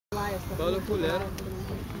Todo fulero.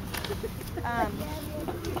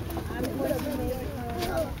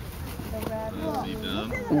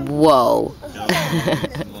 Whoa.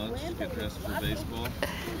 Lunch, get dressed for baseball.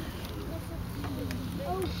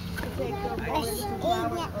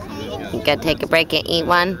 You gotta take a break and eat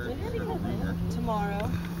one. Tomorrow.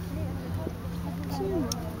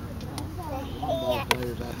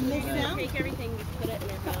 Take everything, just put it in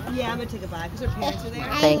their phone. Yeah, I'm gonna take a bite because her parents are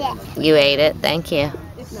there. You ate it. Thank you.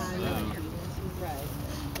 If not, right.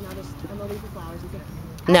 And I'm gonna leave the flowers.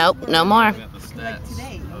 Nope, no more. We got the stats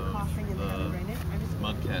Today, of coughing and the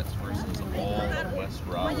Mudcats versus all of West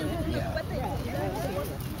Raleigh.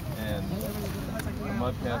 And the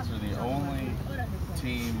Mudcats are the only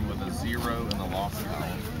team with a 0 in the loss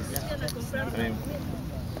column. I mean,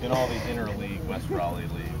 in all the interleague West Raleigh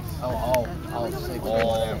leagues. All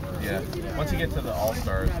Yeah. Once you get to the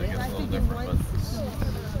All-Stars, it gets a little different.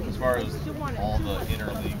 But as far as all the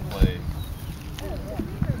interleague play,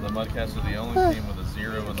 the Mudcats are the only team with a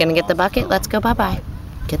 0 in the Gonna get the loss bucket? column. Let's go bye-bye.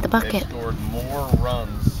 Get the bucket. They've scored more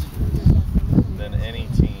runs than any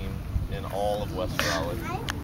team in all of West Raleigh.